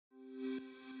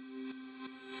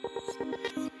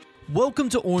Welcome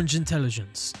to Orange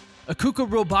Intelligence, a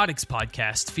KUKA Robotics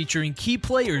podcast featuring key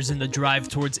players in the drive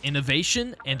towards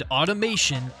innovation and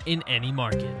automation in any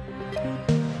market.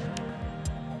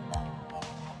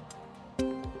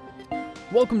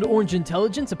 Welcome to Orange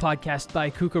Intelligence, a podcast by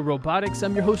KUKA Robotics.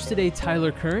 I'm your host today,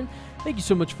 Tyler Kern. Thank you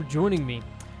so much for joining me.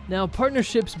 Now,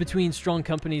 partnerships between strong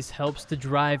companies helps to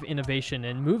drive innovation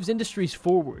and moves industries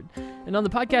forward. And on the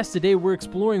podcast today, we're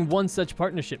exploring one such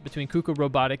partnership between KUKA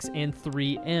Robotics and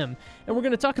 3M. And we're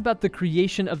going to talk about the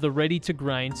creation of the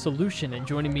ready-to-grind solution. And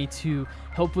joining me to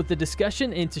help with the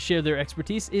discussion and to share their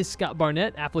expertise is Scott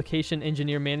Barnett, Application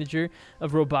Engineer Manager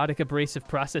of Robotic Abrasive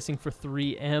Processing for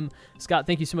 3M. Scott,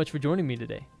 thank you so much for joining me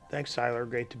today. Thanks, Tyler.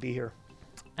 Great to be here.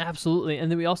 Absolutely.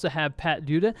 And then we also have Pat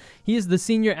Duda. He is the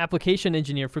Senior Application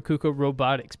Engineer for KUKA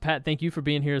Robotics. Pat, thank you for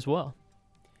being here as well.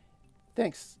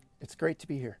 Thanks. It's great to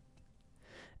be here.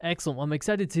 Excellent. Well, I'm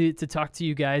excited to talk to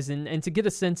you guys and to get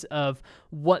a sense of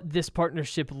what this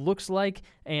partnership looks like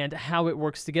and how it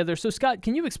works together. So, Scott,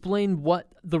 can you explain what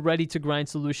the ready-to-grind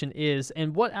solution is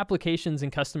and what applications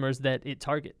and customers that it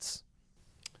targets?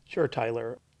 Sure,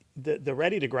 Tyler. The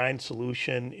ready-to-grind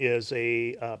solution is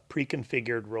a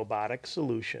pre-configured robotic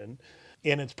solution,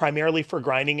 and it's primarily for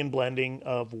grinding and blending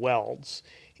of welds.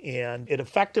 And it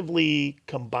effectively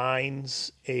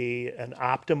combines an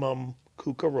optimum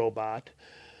KUKA robot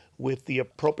with the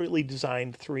appropriately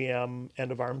designed 3M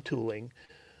end-of-arm tooling,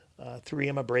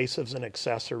 3M abrasives and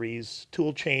accessories,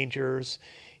 tool changers,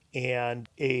 and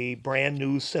a brand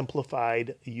new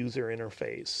simplified user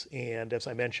interface. And as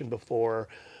I mentioned before,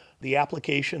 the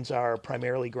applications are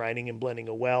primarily grinding and blending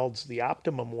of welds. The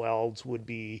optimum welds would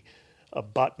be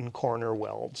button corner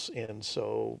welds. And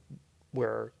so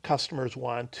where customers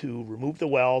want to remove the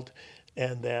weld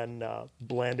and then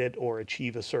blend it or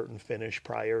achieve a certain finish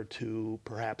prior to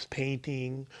perhaps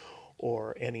painting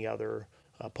or any other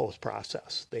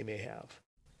post-process they may have.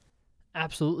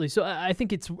 Absolutely. So I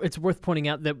think it's worth pointing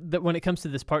out that when it comes to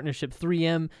this partnership,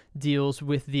 3M deals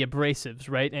with the abrasives,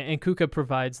 right? And KUKA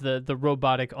provides the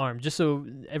robotic arm, just so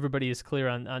everybody is clear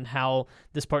on how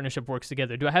this partnership works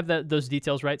together. Do I have those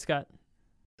details right, Scott?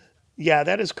 Yeah,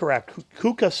 that is correct.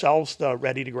 KUKA sells the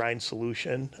ready-to-grind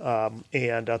solution,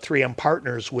 and 3M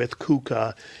partners with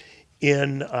KUKA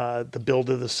in the build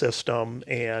of the system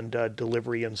and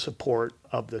delivery and support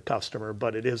of the customer,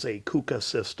 but it is a KUKA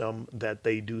system that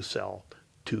they do sell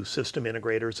to system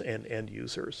integrators and end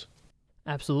users.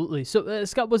 Absolutely. So,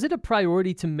 Scott, was it a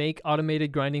priority to make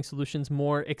automated grinding solutions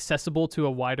more accessible to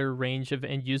a wider range of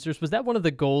end users? Was that one of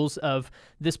the goals of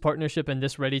this partnership and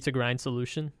this ready-to-grind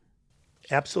solution?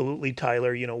 Absolutely,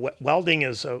 Tyler. You know, welding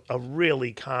is a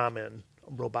really common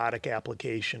robotic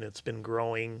application. It's been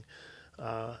growing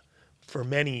for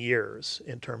many years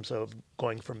in terms of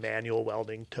going from manual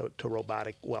welding to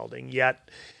robotic welding. Yet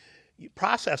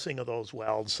processing of those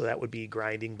welds, so that would be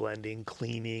grinding, blending,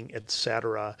 cleaning,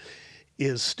 etc.,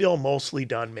 is still mostly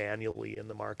done manually in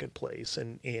the marketplace.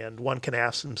 And one can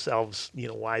ask themselves,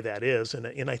 why that is.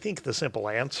 And I think the simple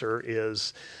answer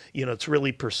is, it's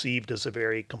really perceived as a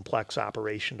very complex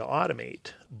operation to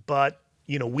automate. But,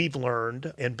 we've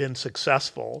learned and been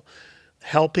successful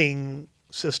helping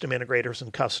system integrators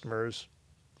and customers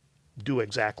do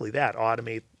exactly that,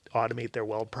 automate their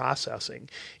weld processing.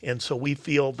 And so we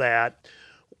feel that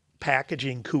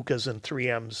packaging KUKA's and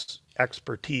 3M's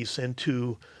expertise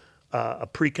into a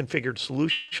pre-configured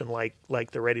solution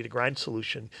like the ready-to-grind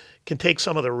solution can take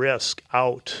some of the risk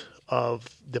out of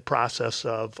the process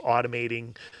of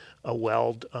automating a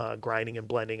weld grinding and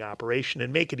blending operation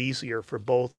and make it easier for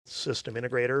both system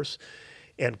integrators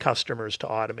and customers to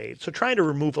automate. So trying to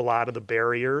remove a lot of the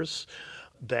barriers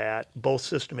that both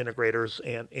system integrators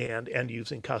and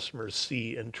end-using customers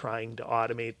see in trying to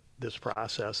automate this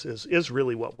process is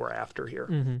really what we're after here.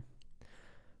 Mm-hmm.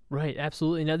 Right,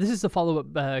 absolutely. Now, this is a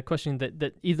follow-up question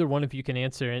that either one of you can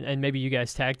answer, and maybe you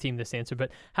guys tag team this answer,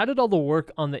 but how did all the work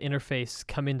on the interface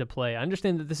come into play? I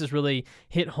understand that this has really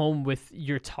hit home with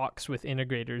your talks with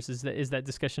integrators, is that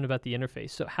discussion about the interface.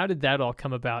 So how did that all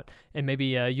come about? And maybe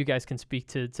you guys can speak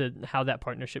to how that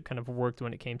partnership kind of worked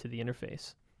when it came to the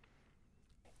interface.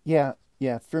 Yeah.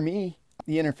 For me,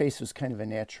 the interface was kind of a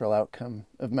natural outcome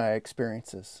of my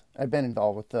experiences. I've been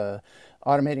involved with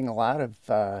automating a lot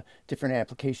of different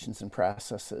applications and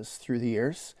processes through the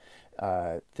years.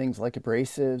 Things like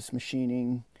abrasives,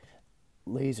 machining,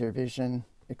 laser vision,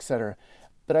 etc.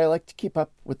 But I like to keep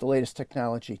up with the latest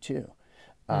technology too.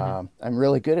 I'm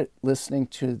really good at listening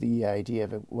to the idea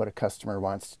of what a customer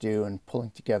wants to do and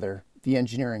pulling together the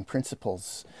engineering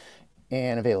principles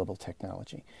and available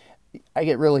technology. I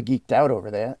get really geeked out over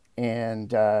that and,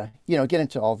 get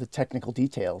into all the technical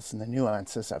details and the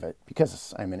nuances of it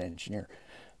because I'm an engineer.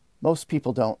 Most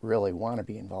people don't really want to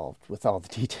be involved with all the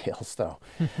details, though.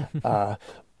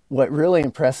 What really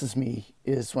impresses me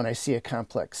is when I see a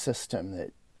complex system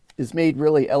that is made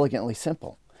really elegantly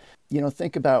simple.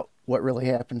 Think about what really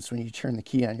happens when you turn the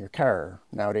key on your car.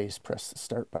 Nowadays, press the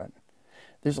start button.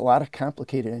 There's a lot of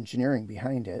complicated engineering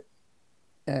behind it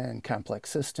and complex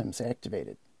systems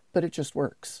activated, but it just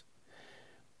works.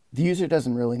 The user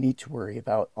doesn't really need to worry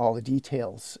about all the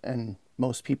details, and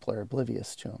most people are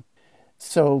oblivious to them.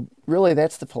 So really,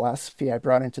 that's the philosophy I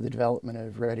brought into the development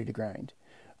of Ready to Grind.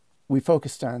 We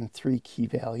focused on 3 key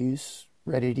values: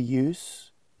 ready to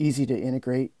use, easy to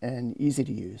integrate, and easy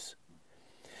to use.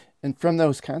 And from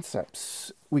those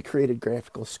concepts, we created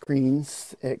graphical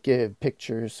screens that give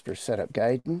pictures for setup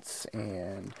guidance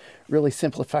and really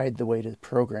simplified the way to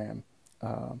program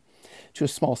to a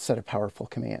small set of powerful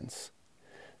commands.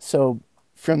 So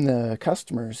from the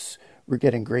customers, we're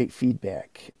getting great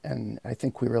feedback, and I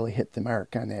think we really hit the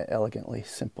mark on that elegantly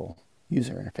simple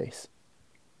user interface.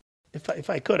 If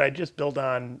I could, I'd just build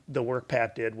on the work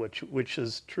Pat did, which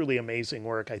is truly amazing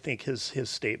work. I think his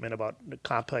statement about a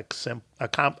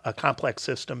complex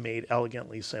system made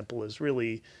elegantly simple is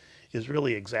really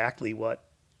exactly what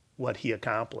he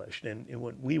accomplished. And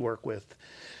when we work with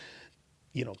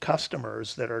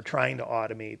customers that are trying to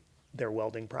automate their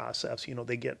welding process,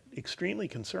 they get extremely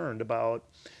concerned about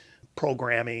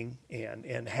programming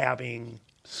and having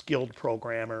skilled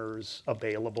programmers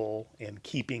available and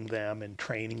keeping them and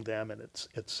training them and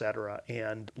et cetera.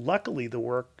 And luckily the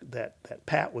work that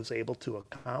Pat was able to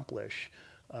accomplish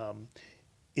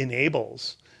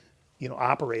enables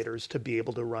operators to be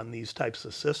able to run these types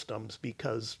of systems,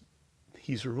 because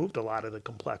he's removed a lot of the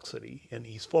complexity and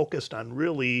he's focused on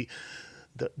really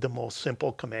the most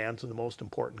simple commands and the most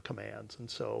important commands. And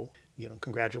so,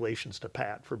 congratulations to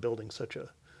Pat for building such a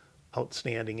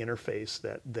outstanding interface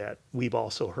that we've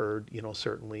also heard,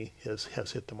 certainly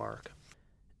has hit the mark.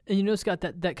 And Scott,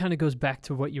 that kind of goes back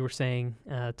to what you were saying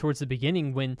towards the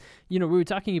beginning when, we were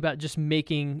talking about just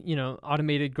making,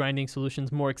 automated grinding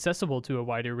solutions more accessible to a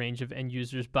wider range of end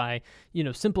users by,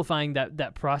 simplifying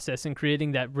that process and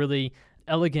creating that really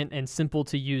elegant and simple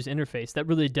to use interface that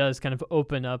really does kind of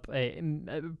open up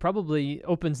probably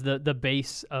opens the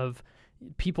base of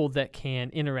people that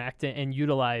can interact and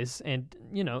utilize and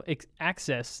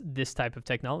access this type of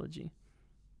technology.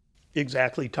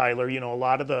 Exactly, Tyler. A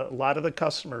lot of the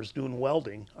customers doing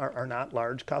welding are not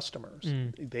large customers.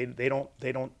 They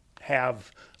don't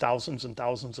have thousands and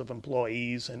thousands of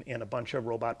employees and a bunch of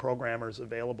robot programmers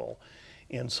available,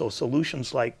 and so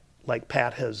solutions like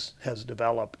Pat has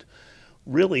developed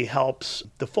really helps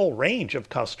the full range of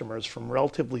customers, from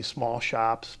relatively small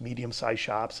shops, medium-sized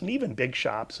shops, and even big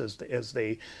shops as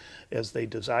they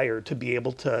desire to be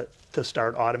able to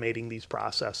start automating these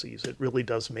processes. It really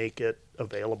does make it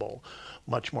available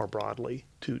much more broadly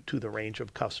to the range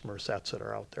of customer sets that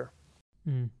are out there.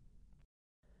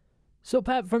 So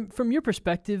Pat, from your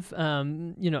perspective,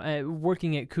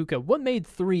 working at KUKA, what made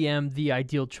 3M the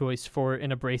ideal choice for an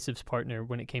abrasives partner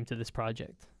when it came to this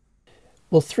project?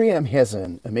 Well, 3M has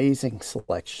an amazing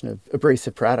selection of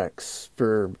abrasive products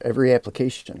for every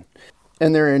application,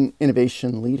 and they're an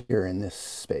innovation leader in this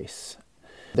space.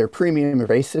 Their premium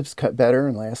abrasives cut better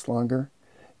and last longer.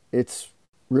 It's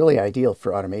really ideal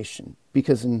for automation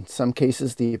because in some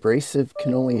cases the abrasive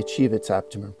can only achieve its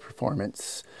optimum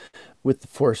performance with the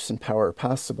force and power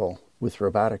possible with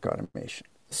robotic automation.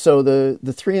 So the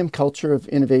 3M culture of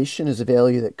innovation is a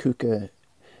value that KUKA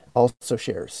also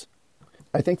shares.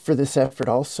 I think for this effort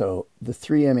also, the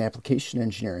 3M application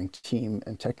engineering team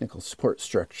and technical support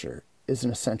structure is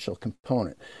an essential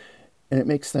component, and it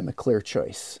makes them a clear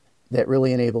choice that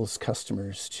really enables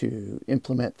customers to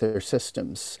implement their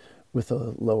systems with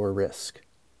a lower risk.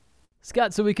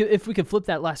 Scott, so if we could flip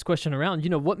that last question around,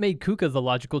 what made KUKA the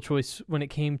logical choice when it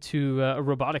came to a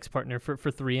robotics partner for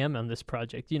 3M on this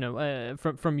project?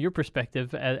 From your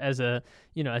perspective as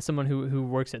someone who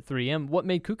works at 3M, what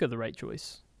made KUKA the right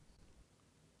choice?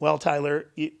 Well, Tyler,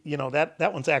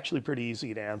 that one's actually pretty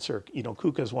easy to answer.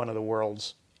 KUKA is one of the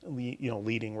world's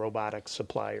leading robotics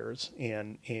suppliers,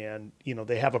 and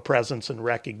they have a presence and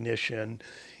recognition,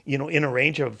 in a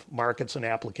range of markets and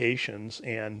applications.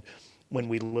 And when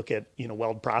we look at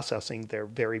weld processing, they're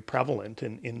very prevalent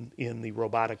in the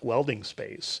robotic welding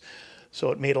space.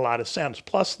 So it made a lot of sense.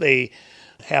 Plus, they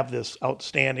have this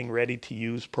outstanding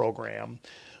ready-to-use program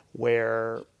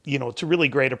where, it's a really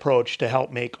great approach to help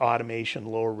make automation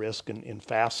lower risk and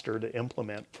faster to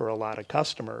implement for a lot of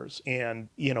customers. And,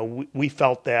 we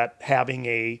felt that having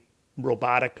a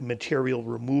robotic material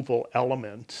removal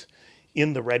element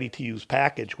in the ready-to-use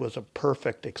package was a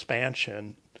perfect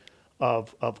expansion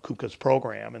of KUKA's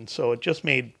program. And so it just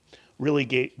made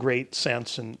really great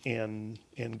sense and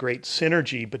great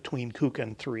synergy between KUKA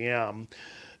and 3M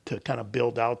to kind of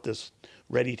build out this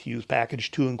ready-to-use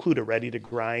package to include a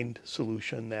ready-to-grind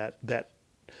solution that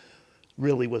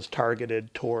really was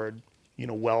targeted toward,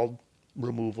 weld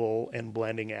removal and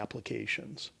blending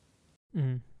applications.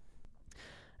 Mm.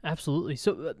 Absolutely.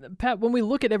 So, Pat, when we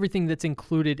look at everything that's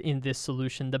included in this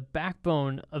solution, the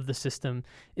backbone of the system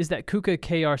is that KUKA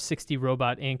KR60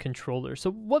 robot and controller.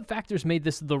 So what factors made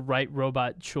this the right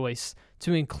robot choice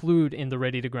to include in the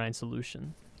ready-to-grind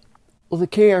solution? Well, the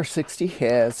KR60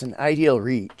 has an ideal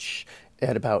reach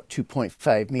at about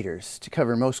 2.5 meters to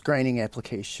cover most grinding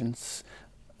applications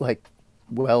like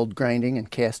weld grinding and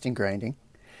casting grinding.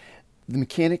 The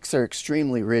mechanics are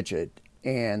extremely rigid,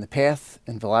 and the path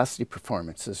and velocity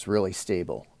performance is really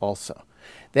stable also.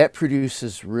 That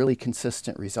produces really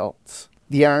consistent results.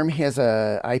 The arm has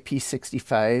a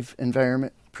IP65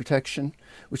 environment protection,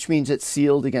 which means it's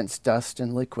sealed against dust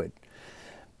and liquid.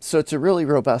 So it's a really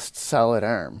robust, solid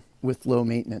arm with low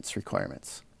maintenance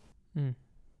requirements. Mm.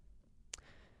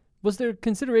 Was there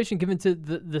consideration given to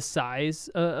the size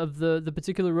of the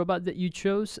particular robot that you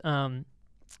chose?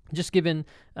 Just given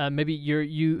maybe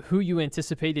who you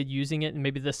anticipated using it and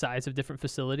maybe the size of different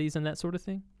facilities and that sort of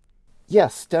thing?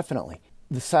 Yes, definitely.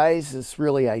 The size is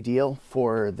really ideal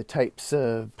for the types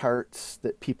of parts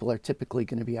that people are typically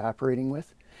going to be operating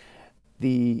with.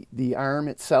 The arm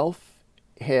itself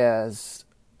has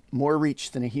more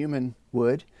reach than a human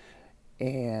would,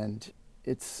 and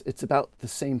it's about the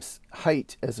same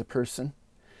height as a person.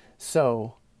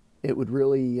 So it would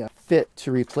really fit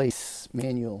to replace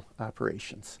manual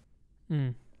operations.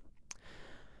 Mm.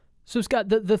 So Scott,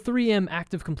 the 3M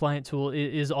Active Compliant tool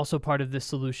is also part of this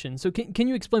solution. So can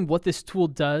you explain what this tool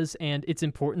does and its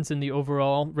importance in the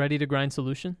overall ready-to-grind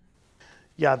solution?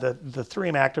 Yeah, the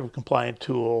 3M Active Compliant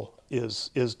tool is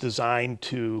designed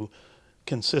to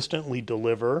consistently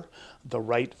deliver the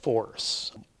right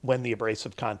force when the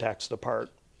abrasive contacts the part.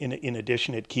 In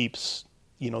addition, it keeps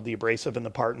the abrasive and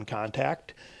the part in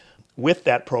contact with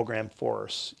that programmed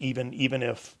force, even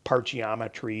if part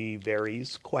geometry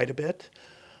varies quite a bit.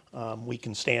 We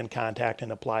can stay in contact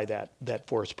and apply that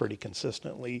force pretty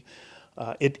consistently.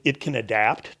 It can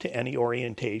adapt to any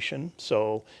orientation,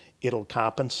 so it'll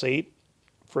compensate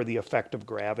for the effect of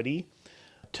gravity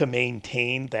to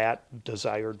maintain that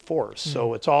desired force. Mm-hmm.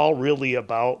 So it's all really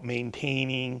about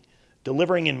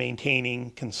delivering and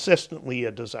maintaining consistently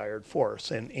a desired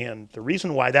force. And the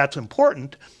reason why that's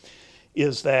important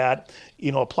is that,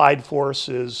 applied force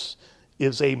is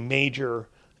a major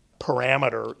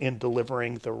parameter in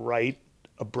delivering the right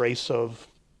abrasive,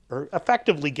 or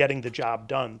effectively getting the job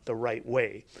done the right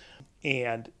way.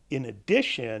 And in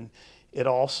addition, it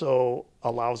also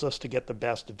allows us to get the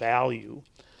best value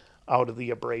out of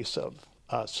the abrasive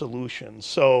solution.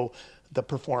 So the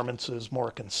performance is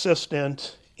more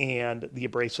consistent and the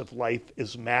abrasive life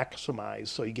is maximized,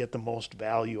 so you get the most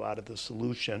value out of the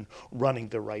solution running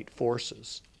the right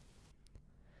forces.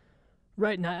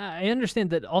 Right, and I understand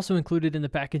that also included in the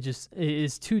package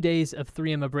is 2 days of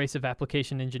 3M abrasive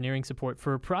application engineering support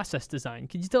for process design.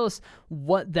 Could you tell us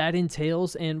what that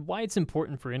entails and why it's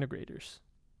important for integrators?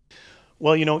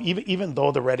 Well, even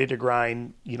though the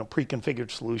ready-to-grind, pre-configured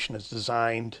solution is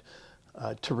designed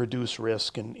to reduce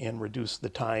risk and reduce the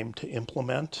time to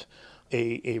implement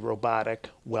a robotic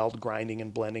weld grinding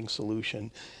and blending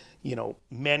solution,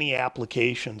 many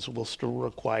applications will still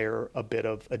require a bit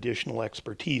of additional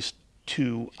expertise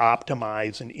to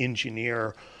optimize and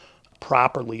engineer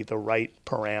properly the right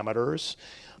parameters.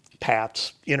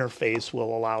 Pat's interface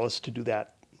will allow us to do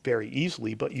that very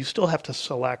easily, but you still have to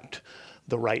select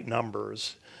the right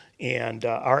numbers. And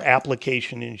our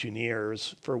application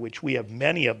engineers, for which we have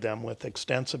many of them with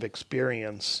extensive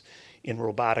experience in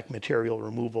robotic material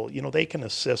removal, they can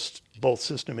assist both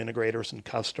system integrators and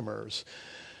customers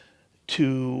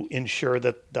to ensure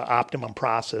that the optimum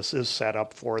process is set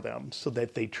up for them so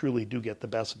that they truly do get the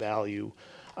best value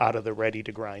out of the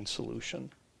ready-to-grind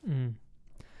solution. Mm.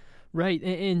 Right.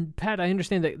 And Pat, I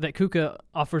understand that KUKA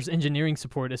offers engineering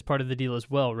support as part of the deal as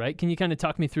well, right? Can you kind of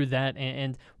talk me through that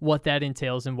and what that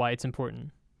entails and why it's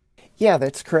important? Yeah,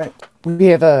 that's correct. We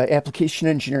have an application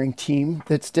engineering team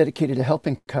that's dedicated to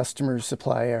helping customers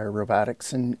apply our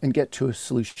robotics and get to a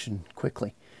solution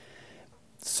quickly.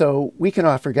 So we can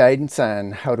offer guidance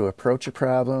on how to approach a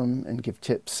problem and give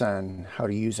tips on how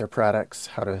to use our products,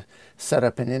 how to set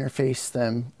up and interface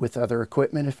them with other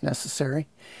equipment if necessary,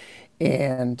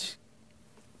 and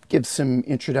give some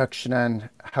introduction on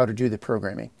how to do the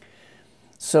programming.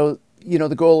 So,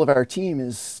 the goal of our team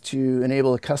is to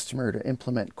enable a customer to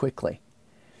implement quickly.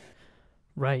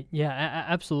 Right. Yeah,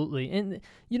 absolutely. And,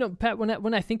 Pat,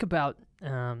 when I think about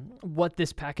what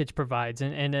this package provides,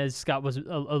 and as Scott was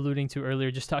alluding to earlier,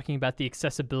 just talking about the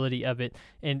accessibility of it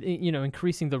and,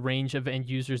 increasing the range of end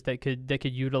users that could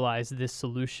utilize this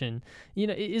solution,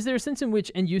 is there a sense in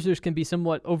which end users can be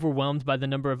somewhat overwhelmed by the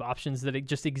number of options that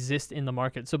just exist in the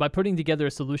market? So by putting together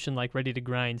a solution like Ready to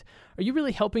Grind, are you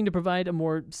really helping to provide a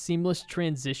more seamless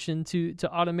transition to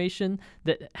automation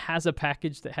that has a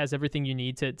package that has everything you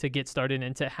need to get started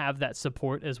and to have that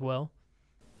support as well?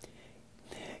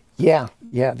 Yeah,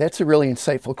 that's a really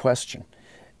insightful question.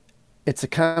 It's a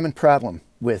common problem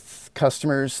with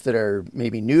customers that are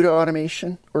maybe new to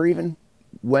automation, or even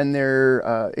when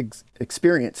they're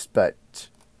experienced but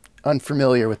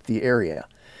unfamiliar with the area.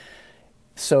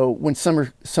 So when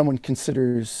someone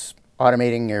considers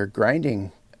automating or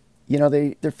grinding,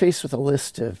 they're faced with a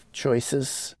list of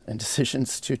choices and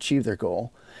decisions to achieve their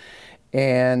goal.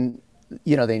 And,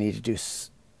 they need to do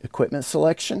equipment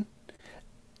selection.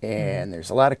 And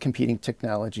there's a lot of competing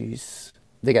technologies.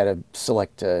 They got to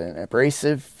select an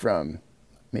abrasive from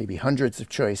maybe hundreds of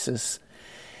choices.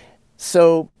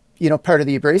 So, part of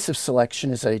the abrasive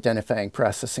selection is identifying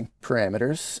processing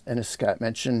parameters. And as Scott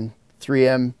mentioned,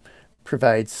 3M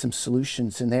provides some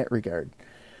solutions in that regard.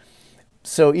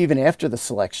 So even after the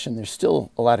selection, there's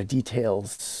still a lot of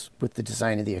details with the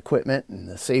design of the equipment and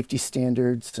the safety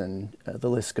standards, and the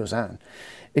list goes on.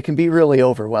 It can be really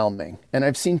overwhelming. And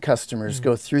I've seen customers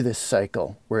go through this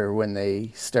cycle where when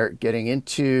they start getting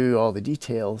into all the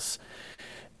details,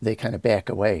 they kind of back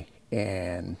away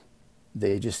and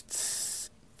they just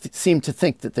seem to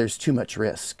think that there's too much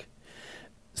risk.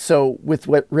 So with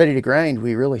Ready to Grind,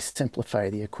 we really simplify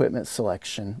the equipment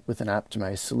selection with an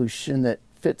optimized solution that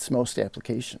fits most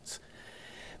applications.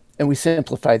 And we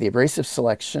simplify the abrasive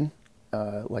selection,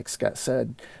 like Scott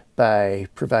said, by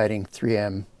providing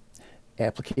 3M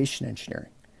application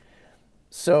engineering.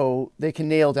 So they can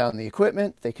nail down the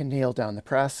equipment, they can nail down the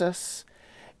process,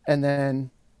 and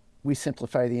then we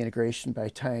simplify the integration by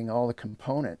tying all the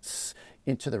components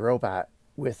into the robot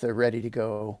with a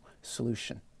ready-to-go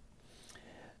solution.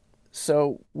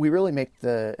 So we really make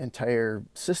the entire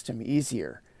system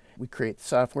easier. We create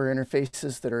software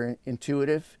interfaces that are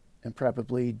intuitive and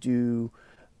probably do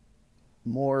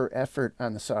more effort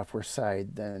on the software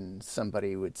side than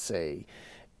somebody would say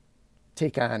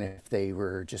take on if they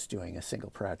were just doing a single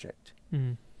project.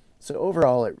 So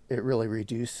overall, it really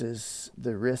reduces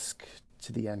the risk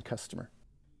to the end customer.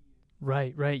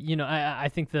 Right. I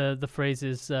think the phrase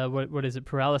is, what is it,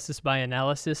 paralysis by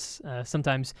analysis.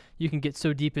 Sometimes you can get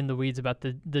so deep in the weeds about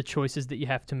the choices that you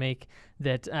have to make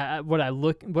that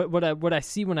what I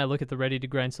see when I look at the Ready to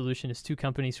Grind solution is two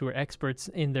companies who are experts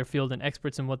in their field and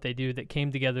experts in what they do that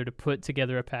came together to put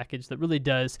together a package that really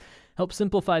does help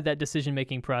simplify that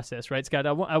decision-making process. Right, Scott?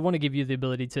 I want to give you the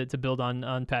ability to build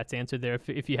on Pat's answer there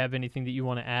if you have anything that you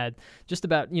want to add just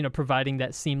about, providing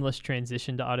that seamless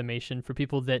transition to automation for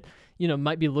people that,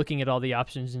 might be looking at all the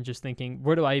options and just thinking,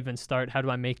 where do I even start? How do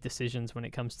I make decisions when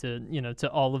it comes to, to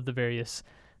all of the various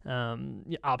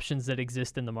options that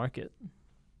exist in the market?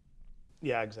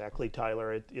 Yeah, exactly,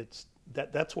 Tyler.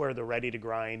 That's where the Ready to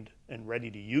Grind and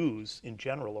Ready to Use in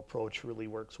general approach really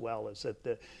works well, is that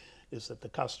the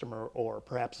customer, or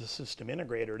perhaps a system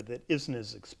integrator that isn't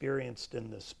as experienced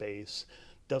in this space,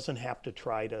 doesn't have to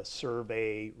try to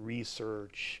survey,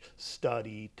 research,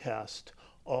 study, test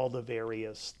all the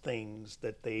various things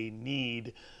that they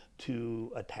need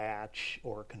to attach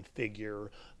to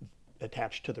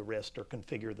the wrist or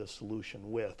configure the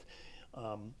solution with.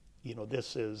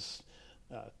 This is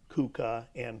KUKA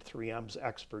and 3M's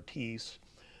expertise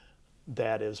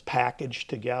that is packaged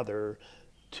together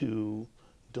to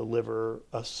deliver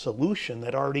a solution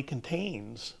that already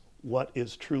contains what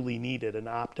is truly needed and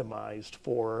optimized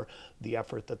for the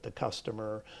effort that the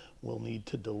customer will need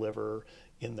to deliver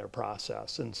in their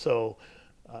process. And so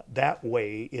that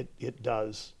way it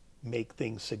does make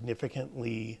things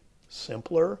significantly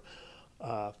simpler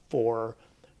for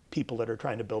people that are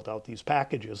trying to build out these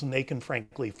packages, and they can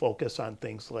frankly focus on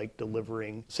things like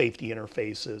delivering safety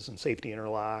interfaces and safety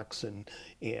interlocks and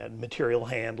material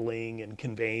handling and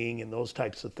conveying and those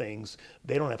types of things.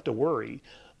 They don't have to worry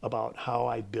about how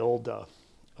I build a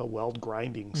weld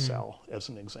grinding cell, as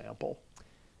an example.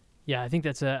 Yeah, I think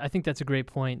that's a great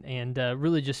point, and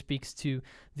really just speaks to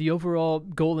the overall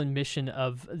goal and mission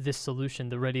of this solution,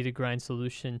 the Ready to Grind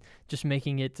solution, just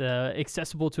making it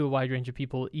accessible to a wide range of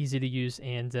people, easy to use,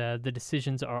 and the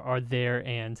decisions are there,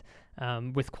 and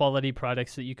with quality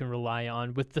products that you can rely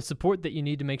on, with the support that you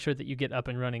need to make sure that you get up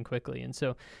and running quickly. And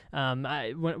so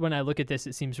when I look at this,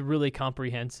 it seems really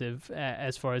comprehensive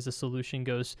as far as the solution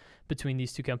goes between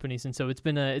these two companies. And so it's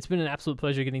been an absolute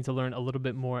pleasure getting to learn a little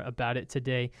bit more about it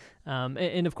today.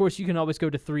 And of course, you can always go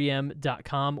to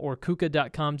 3m.com or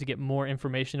KUKA.com to get more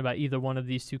information about either one of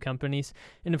these two companies.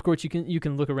 And of course, you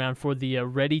can look around for the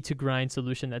Ready to Grind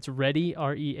solution. That's Ready,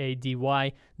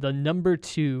 READY, the number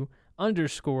 2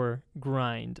 _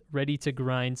 grind, Ready to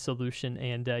Grind solution.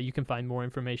 And you can find more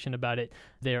information about it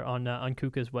there on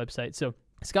KUKA's website. So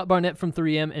Scott Barnett from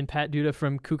 3M and Pat Duda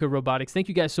from KUKA Robotics, thank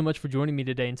you guys so much for joining me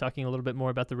today and talking a little bit more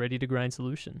about the Ready to Grind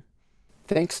solution.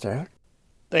 Thanks, Tyler.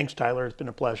 Thanks, Tyler. It's been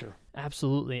a pleasure.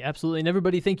 Absolutely. And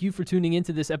everybody, thank you for tuning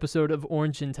into this episode of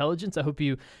Orange Intelligence. I hope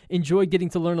you enjoyed getting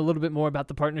to learn a little bit more about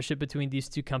the partnership between these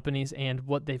two companies and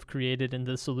what they've created and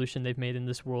the solution they've made in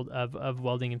this world of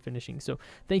welding and finishing. So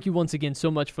thank you once again so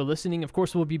much for listening. Of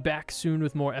course, we'll be back soon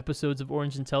with more episodes of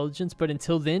Orange Intelligence. But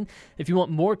until then, if you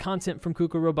want more content from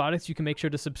KUKA Robotics, you can make sure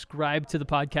to subscribe to the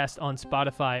podcast on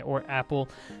Spotify or Apple.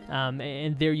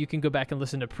 And there you can go back and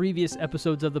listen to previous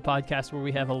episodes of the podcast where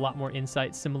we have a lot more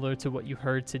insights similar to what you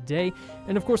heard today.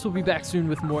 And of course, we'll be back soon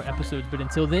with more episodes. But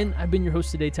until then, I've been your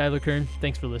host today, Tyler Kern.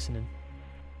 Thanks for listening.